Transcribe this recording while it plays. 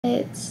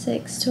It's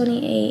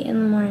 6:28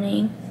 in the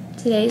morning.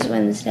 Today's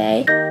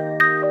Wednesday.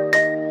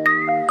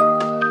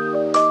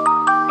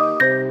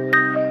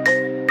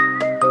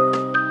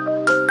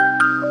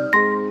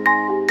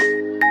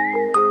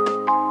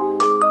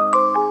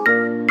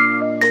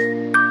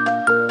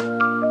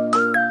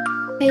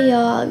 Hey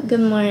y'all,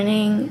 good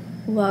morning.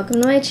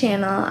 Welcome to my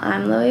channel.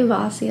 I'm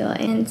lifeee,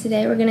 and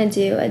today we're gonna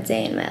do a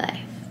day in my life.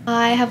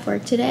 I have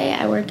work today.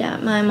 I work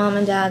at my mom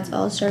and dad's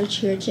all-star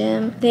cheer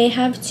gym. They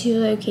have 2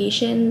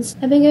 locations.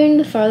 I've been going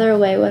to the farther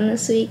away one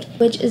this week,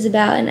 which is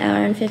about an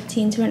hour and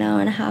 15 to an hour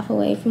and a half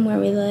away from where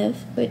we live,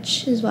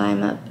 which is why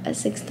I'm up at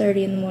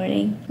 6:30 in the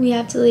morning. We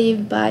have to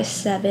leave by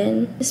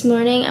 7. This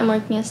morning I'm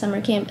working at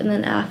summer camp, and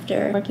then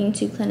after working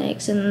 2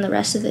 clinics, and then the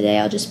rest of the day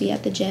I'll just be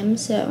at the gym,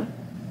 so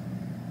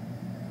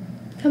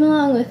come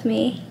along with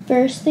me.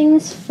 First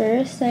things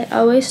first, I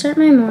always start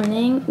my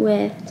morning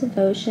with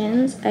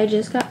devotions. I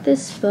just got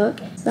this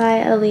book by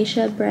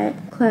Alicia Brett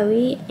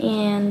Chloe,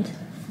 and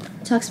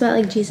it talks about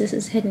like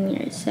Jesus' hidden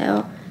years.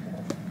 So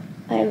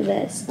I have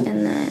this,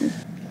 and then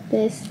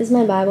this is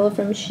my Bible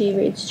from She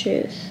Reads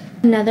Truth.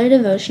 Another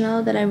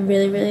devotional that I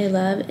really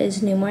love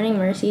is New Morning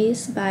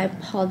Mercies by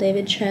Paul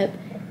David Tripp.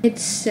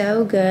 It's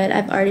so good.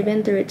 I've already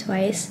been through it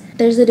twice.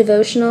 There's a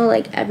devotional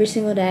like every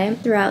single day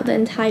throughout the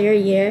entire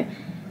year.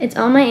 It's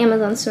on my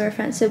Amazon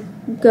storefront, so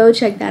go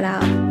check that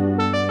out.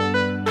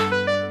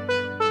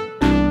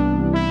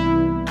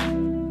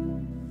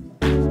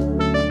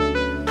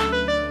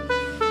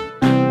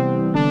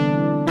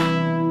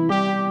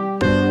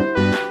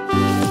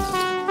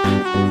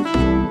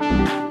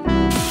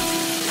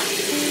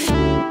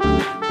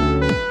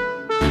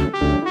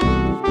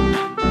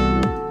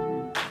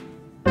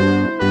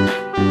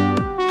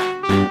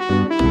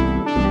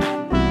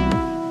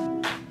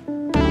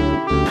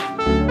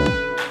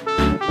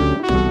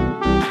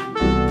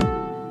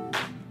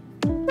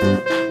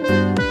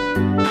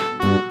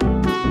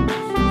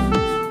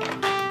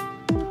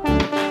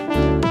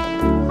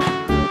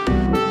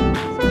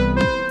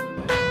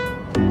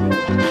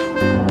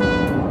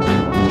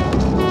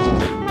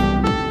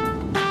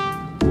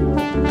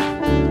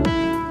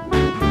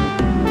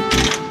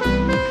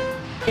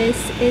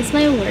 This is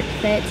my work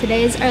fit.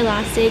 Today is our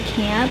last day of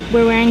camp.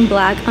 We're wearing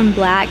black on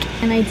black,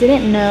 and I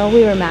didn't know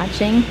we were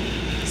matching,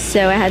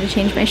 so I had to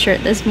change my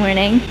shirt this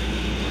morning.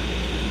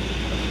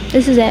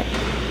 This is it.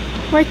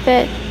 Work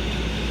fit.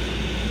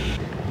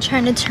 I'm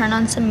trying to turn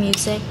on some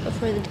music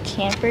before the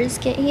campers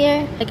get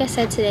here. Like I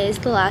said, today is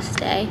the last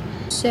day,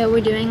 so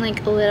we're doing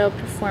like a little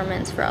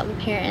performance for all the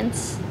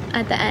parents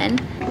at the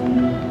end.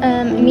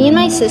 Me and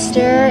my sister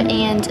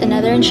and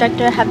another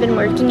instructor have been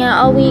working out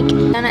all week,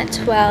 done at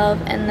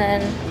 12, and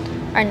then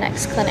our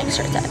next clinic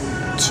starts at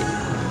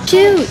 2.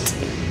 Shoot!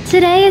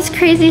 Today is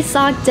crazy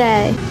sock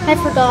day. I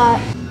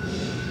forgot.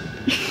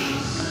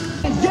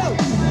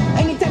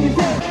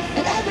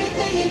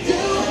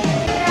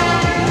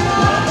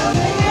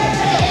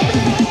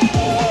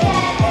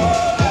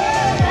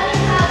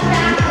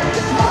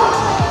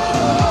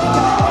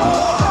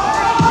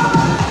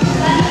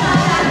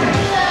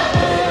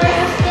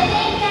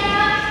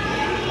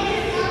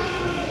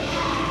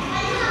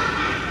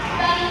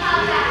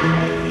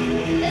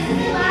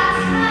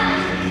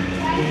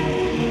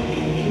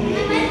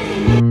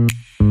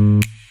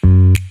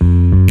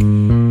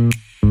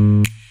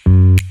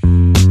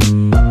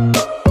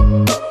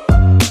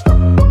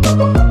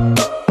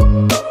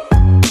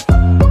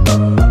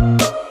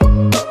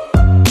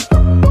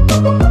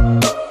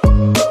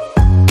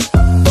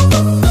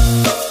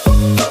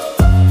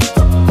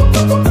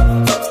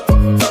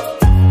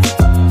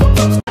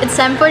 It's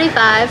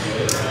 10:45,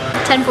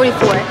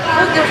 10:44.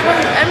 Look, there's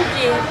one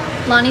empty.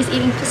 Lonnie's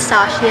eating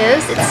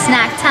pistachios. It's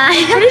snack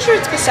time. Pretty sure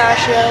it's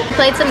pistachio. We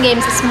played some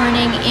games this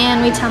morning,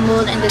 and we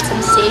tumbled and did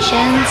some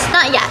stations.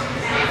 Not yet.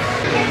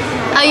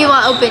 Oh, you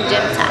want open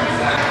gym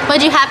time.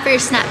 What'd you have for your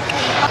snack?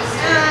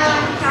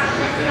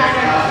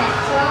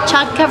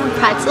 Chocolate covered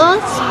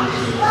pretzels.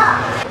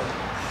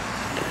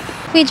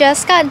 We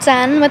just got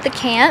done with the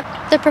camp.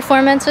 The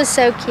performance was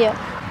so cute.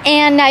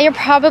 And now you're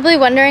probably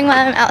wondering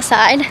why I'm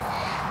outside.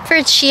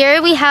 For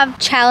cheer, we have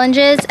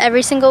challenges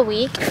every single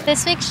week.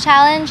 This week's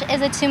challenge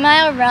is a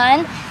 2-mile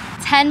run,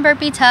 10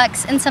 burpee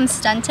tucks, and some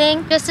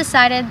stunting. Just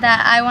decided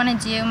that I want to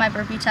do my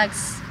burpee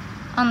tucks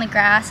on the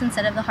grass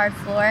instead of the hard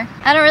floor.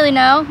 I don't really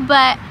know,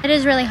 but it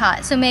is really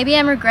hot, so maybe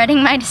I'm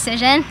regretting my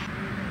decision.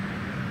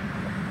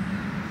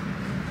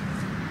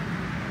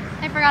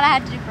 I forgot I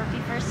had to do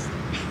burpee first.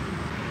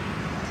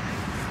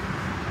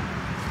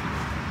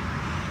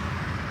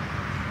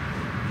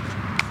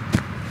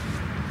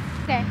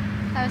 Okay,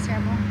 that was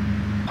terrible.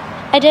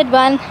 I did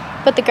one,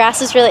 but the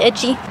grass is really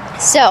itchy.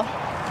 So,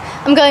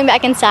 I'm going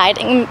back inside,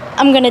 and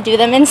I'm gonna do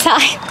them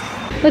inside.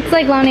 Looks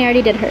like Lonnie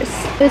already did hers.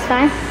 It was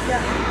fine? Yeah.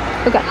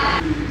 Okay.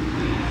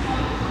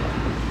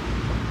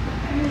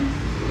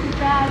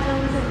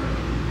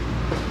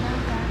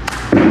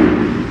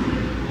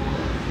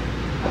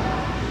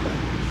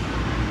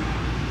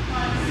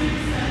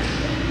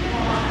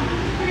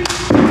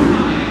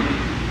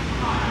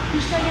 You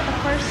should get the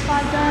first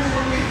spot done.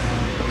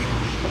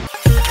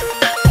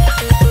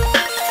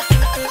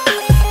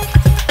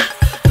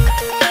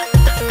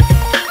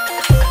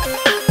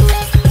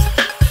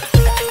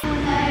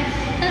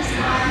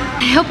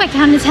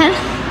 10?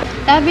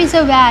 That would be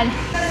so bad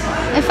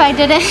if I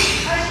didn't.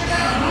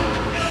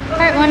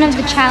 Part 1 of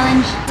the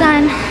challenge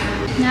done.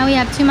 Now we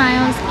have 2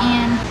 miles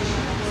and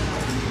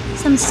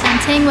some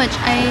stunting, which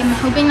I'm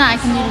hoping that I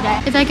can do today.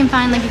 If I can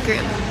find like a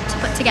group to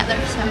put together,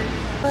 so.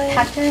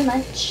 Packed our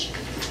lunch.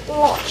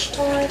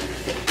 Lunchtime.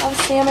 Have a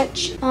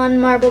sandwich. On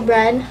marble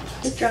bread.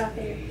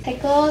 Strawberry.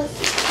 Pickles.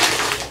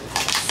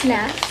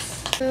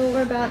 Snacks. So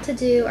we're about to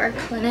do our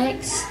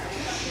clinics.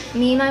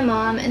 Me, my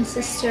mom, and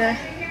sister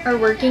are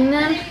working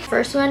them.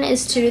 First one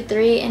is 2 to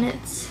 3 and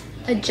it's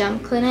a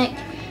jump clinic.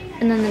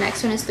 And then the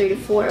next one is 3 to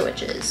 4,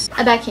 which is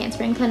a back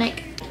handspring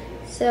clinic.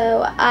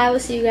 So I will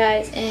see you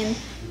guys in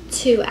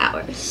 2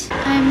 hours.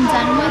 I'm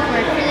done with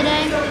work for the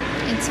day.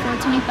 It's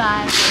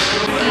 4:25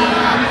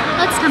 and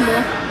let's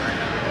tumble.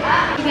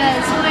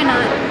 Because why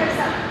not?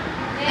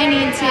 I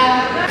need to.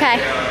 Okay,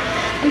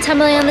 I'm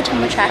tumbling on the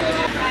tumble track.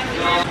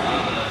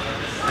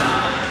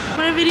 I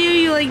want to video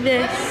you like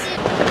this.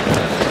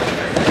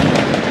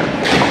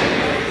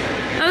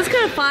 That was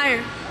kind of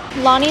fire.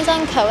 Lonnie's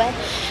on co-ed,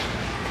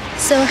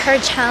 so her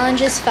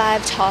challenge is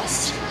 5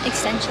 tossed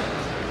extensions.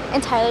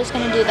 And Tyler's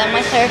gonna do them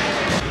with her.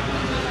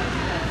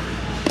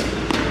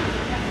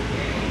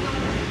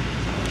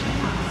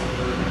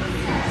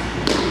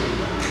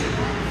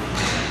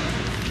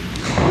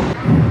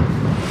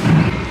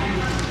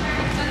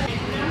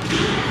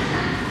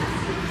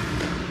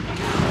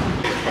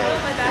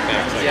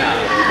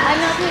 I'm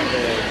not doing it.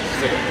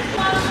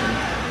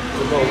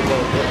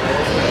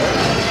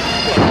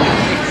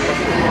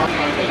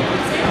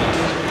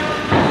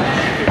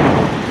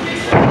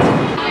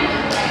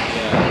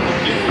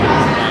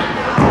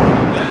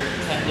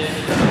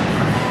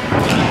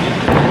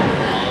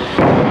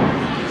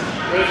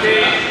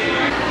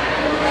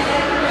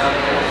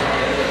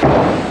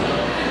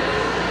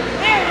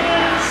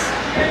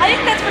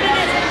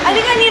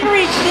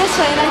 This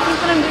way, and I think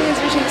what I'm doing is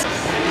reaching.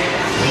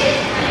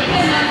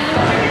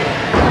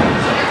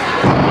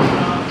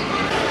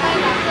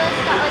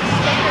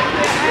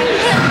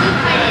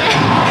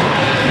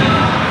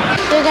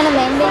 They're gonna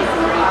mandate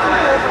me?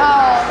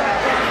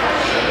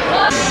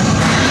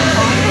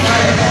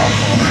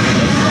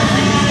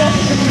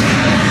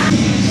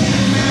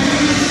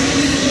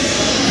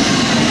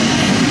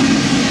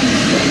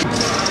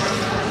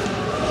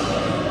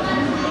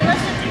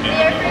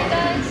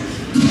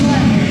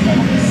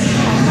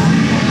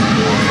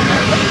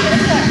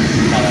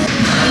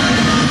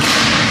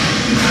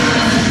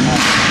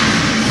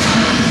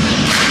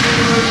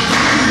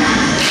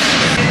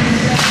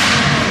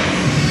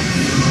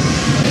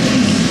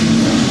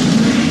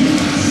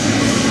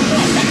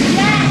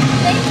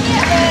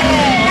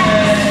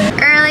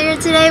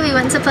 Today we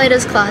went to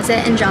Plato's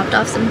Closet and dropped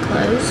off some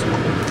clothes.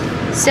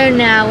 So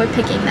now we're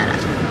picking that up.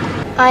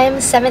 I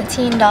am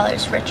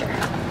 $17 richer.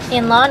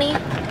 And Lonnie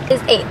is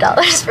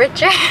 $8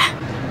 richer.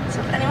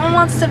 So if anyone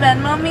wants to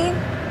Venmo me,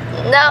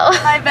 no.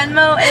 my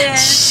Venmo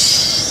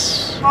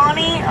is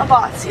Lonnie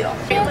Abazio.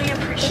 Really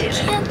appreciate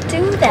it. You can't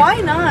do that.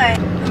 Why not?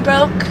 I'm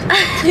broke.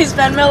 Please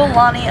Venmo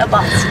Lonnie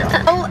Abazio.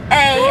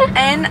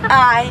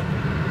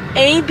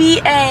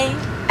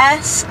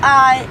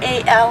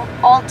 LANIABASIAL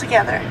all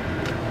together.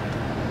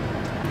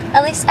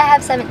 At least I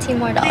have 17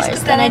 more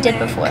dollars than I did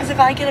before. Because if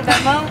I get a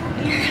Venmo,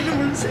 you're gonna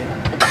lose it.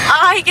 If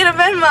I get a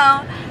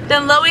Venmo,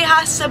 then Loie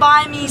has to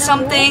buy me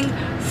something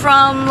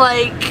from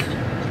like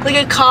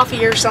a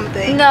coffee or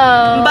something.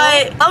 No.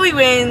 But Loie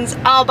wins,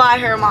 I'll buy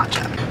her a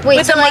matcha. Wait,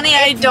 with so the money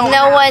I don't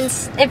have.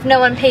 If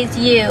no one pays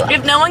you,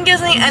 if no one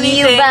gives me anything,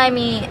 you buy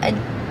me a.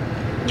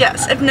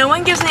 Yes, if no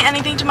one gives me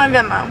anything to my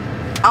Venmo,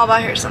 I'll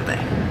buy her something.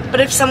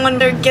 But if someone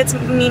there gets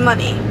me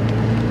money,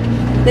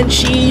 then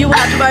you will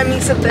have to buy me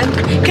something.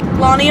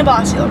 Lonnie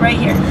Abazio, right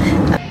here.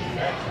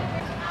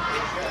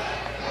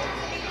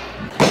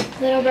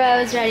 Little bro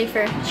is ready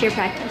for cheer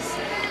practice.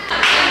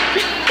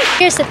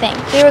 Here's the thing,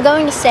 we were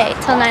going to stay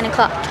till 9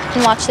 o'clock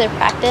and watch their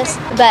practice,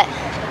 but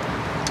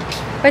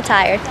we're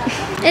tired.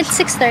 It's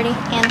 6:30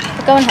 and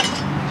we're going home.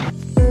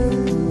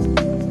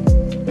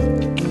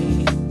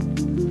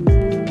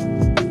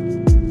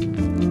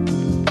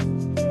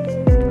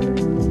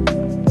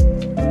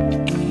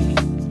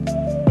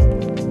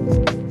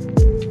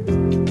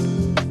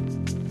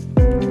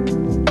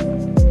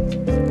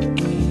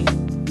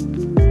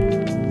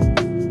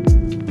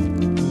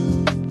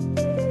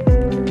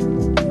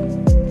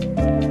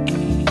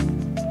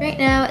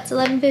 Now it's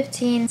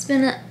 11:15. It's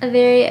been a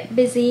very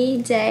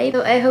busy day.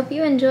 So I hope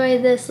you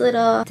enjoyed this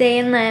little day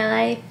in my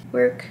life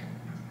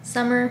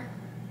summer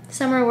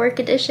work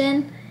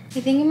edition. I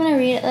think I'm gonna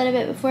read it a little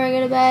bit before I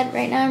go to bed.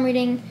 Right now I'm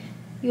reading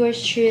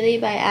Yours Truly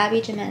by Abby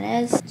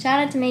Jimenez.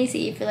 Shout out to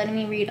Macy for letting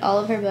me read all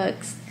of her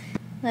books.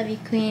 Love you,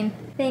 Queen.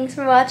 Thanks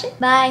for watching.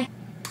 Bye.